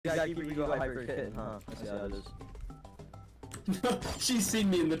gotta keep your ego high for a kid, huh? I see how it is. She's seen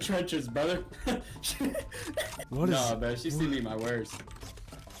me in the trenches, brother. What is? No, man, she's seen me my worst.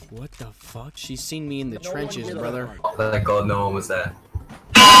 What the fuck? She's seen me in the trenches, brother. Thank God no one was there.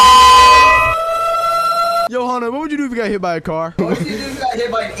 Yo, Hana, what would you do if you got hit by a car? What would you do if you got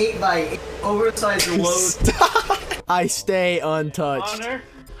hit by an 8x8 oversized load? I stay untouched. Honor?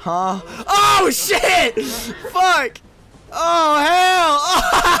 Huh? Oh shit! Fuck! Oh hell!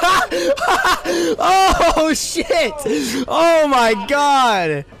 Oh shit! Oh my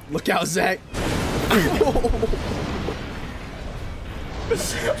god! Look out, Zach!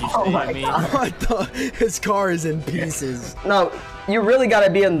 Oh my god. What the? His car is in pieces. No, you really gotta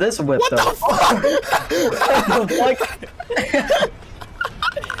be in this whip though. What the fuck?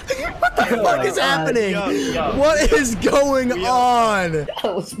 What the fuck is happening? Yo. What is going on? I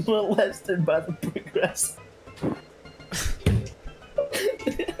was molested by the progressive.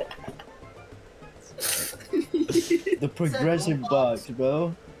 The progressive box,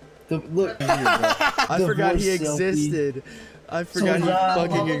 bro. Look here, bro. I forgot he existed. I forgot he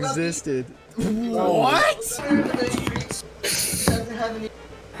fucking existed. What?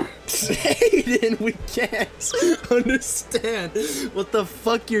 Aiden, we can't understand what the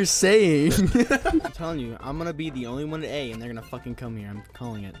fuck you're saying. I'm telling you, I'm gonna be the only one at A, and they're gonna fucking come here. I'm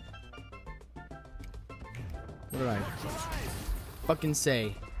calling it. What did I fucking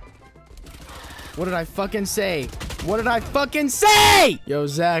say? What did I fucking say? What did I fucking say? Yo,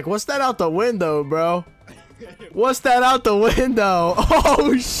 Zach, what's that out the window, bro? What's that out the window?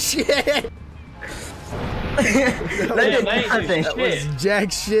 Oh shit! That was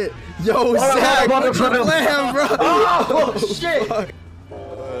jack shit. Yo, Zach, what's your plan, bro? Oh shit!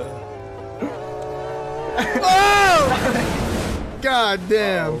 Oh! God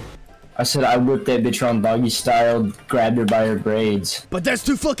damn. I said I whipped that bitch on doggy style, grabbed her by her braids. But that's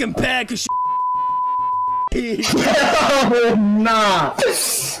too fucking bad, cause Oh nah!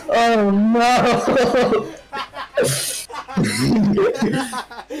 Oh no!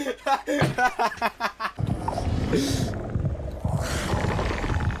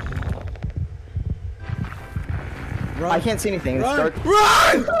 I can't see anything. It's dark.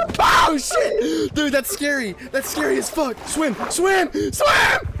 Run! Oh shit! Dude, that's scary. That's scary as fuck. Swim! Swim!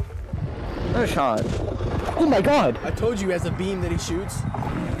 Swim! No shot. Oh my god. I told you he has a beam that he shoots.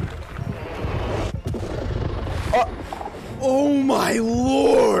 Oh my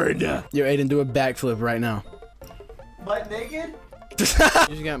lord! Yo, Aiden, do a backflip right now. Butt naked? You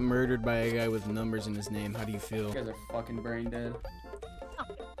just got murdered by a guy with numbers in his name. How do you feel? You guys are fucking brain dead.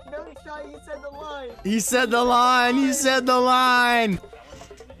 No shot, you said the line. He said the line! He said the line!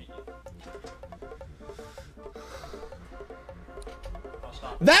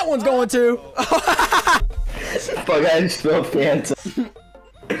 That one's going to! Fuck, I just spilled Fanta.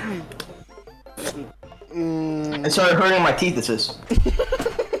 It started hurting my teeth, it says.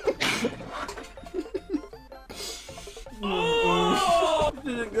 Oh!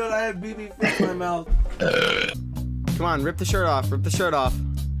 This is good. I had BB fish in my mouth. Come on, rip the shirt off. Rip the shirt off.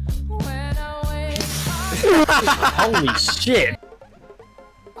 Holy shit!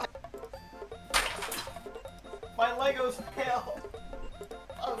 My Legos fail.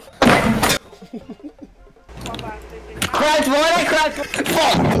 Cracked one, I cracked.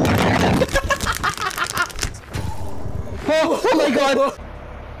 Oh my god!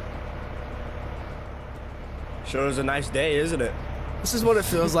 Sure is a nice day, isn't it? This is what it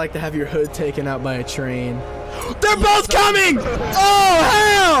feels like to have your hood taken out by a train. They're both coming! Oh,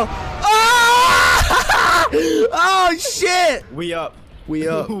 hell! Oh! Oh, shit! We up. We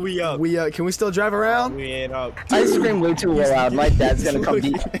up. We up. We up. Can we still drive around? We ain't up. I screamed way too loud. My dad's gonna come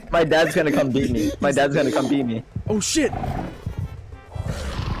beat. My dad's gonna come beat me. My dad's gonna come beat me. Oh, shit!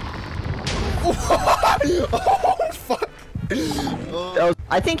 Oh, fuck!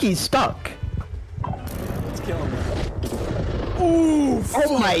 I think he's stuck. Let's kill him. Ooh, fuck.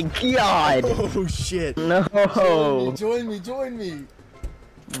 Oh my god! Oh, shit. No. Join me, join me.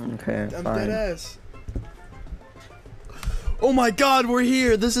 Okay, I'm fine. dead ass. Oh my god, we're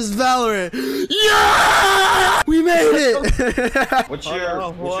here. This is Valorant. Yeah! We made it! What's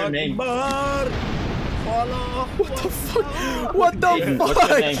your name? What the fuck? What the fuck?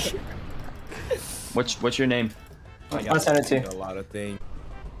 What's your name? What's your name? I'll send it to you. A lot of things.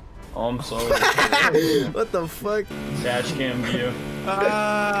 Oh, I'm sorry. What the fuck? Dash cam view.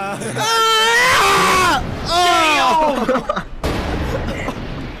 Ah! Oh!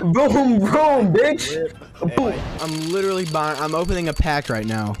 Boom, boom, bitch! Hey, I'm literally buying. I'm opening a pack right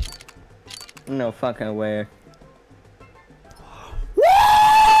now. No fucking way. Woo!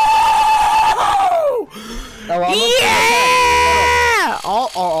 Oh, Yeah! Are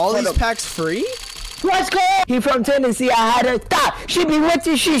all these packs free? Let's go! He from Tennessee, I had her stop. She be with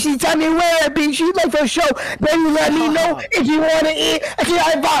this shit, she tell me where it be. She like for sure. Baby, let me know if you wanna eat. She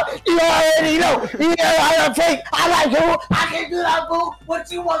like, Bob, you already know. You know, I don't take, I like you. I can do that, boo.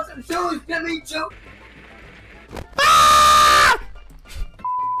 What you want, some shoes? Give me two. Ah!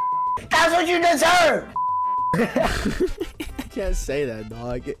 That's what you deserve. I can't say that,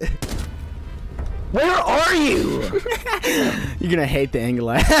 dog. Where are you? You're gonna hate the angle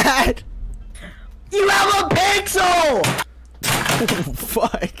I had. You have a pixel! Oh,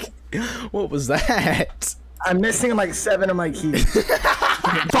 fuck. What was that? I'm missing like 7 of my keys.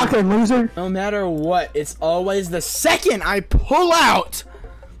 Fucking loser. No matter what, it's always the second I pull out.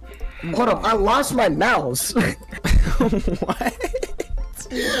 Hold up, I lost my mouse. What?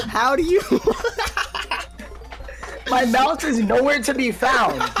 How do you? My mouse is nowhere to be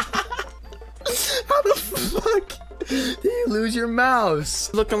found. How the fuck did you lose your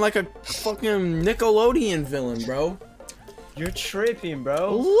mouse? Looking like a fucking Nickelodeon villain, bro. You're tripping,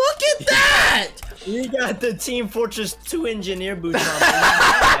 bro. Look at that! You got the Team Fortress 2 engineer boots on.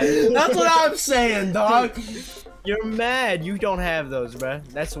 That's what I'm saying, dog. You're mad. You don't have those, bro.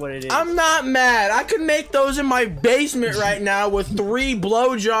 That's what it is. I'm not mad. I could make those in my basement right now with 3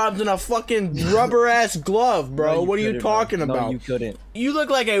 blowjobs and a fucking rubber ass glove, bro. No, what are you talking about? No, you couldn't. You look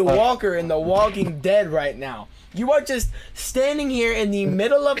like a walker in The Walking Dead right now. You are just standing here in the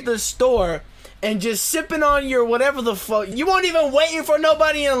middle of the store and just sipping on your whatever the fuck. You weren't even waiting for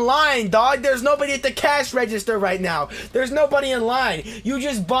nobody in line, dog. There's nobody at the cash register right now. There's nobody in line. You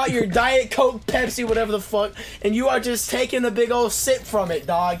just bought your Diet Coke, Pepsi, whatever the fuck, and you are just taking a big old sip from it,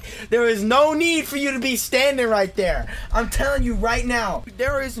 dog. There is no need for you to be standing right there. I'm telling you right now,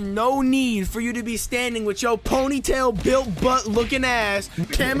 there is no need for you to be standing with your ponytail, built butt looking ass,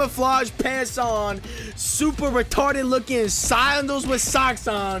 camouflage pants on, super retarded looking sandals with socks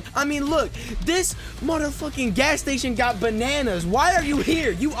on. I mean, look, this motherfucking gas station got bananas. Why are you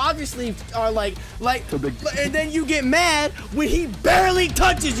here? You obviously are like, and then you get mad when he barely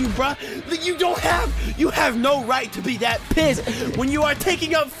touches you, bruh. You have no right to be that pissed when you are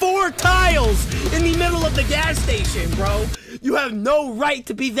taking up 4 tiles in the middle of the gas station, bro. You have no right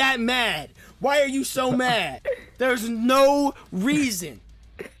to be that mad. Why are you so mad? There's no reason.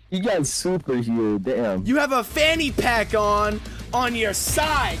 You got superhero, damn. You have a fanny pack on your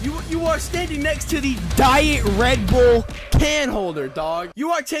side. You are standing next to the Diet Red Bull can holder, dog. You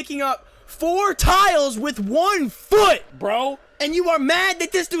are taking up 4 tiles with 1 foot, bro. And you are mad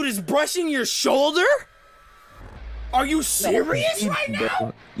that this dude is brushing your shoulder? Are you serious right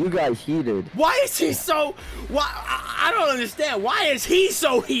now? You got heated. Why is he so... I don't understand. Why is he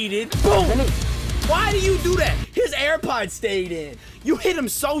so heated? Boom! Why do you do that? His AirPod stayed in. You hit him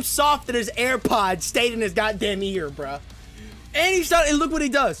so soft that his AirPod stayed in his goddamn ear, bruh. And he started, and look what he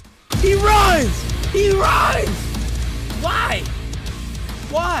does. He runs! He runs! Why?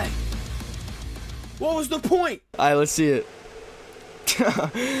 Why? What was the point? All right, let's see it.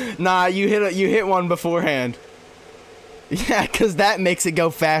 Nah, you hit one beforehand. Yeah, cause that makes it go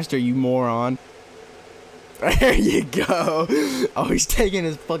faster, you moron. There you go. Oh, he's taking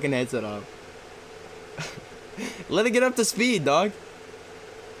his fucking headset off. Let it get up to speed, dog.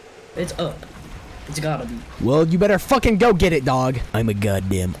 It's up. It's gotta be. Well, you better fucking go get it, dog. I'm a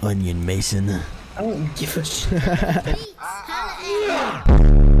goddamn onion, Mason. I don't give a shit.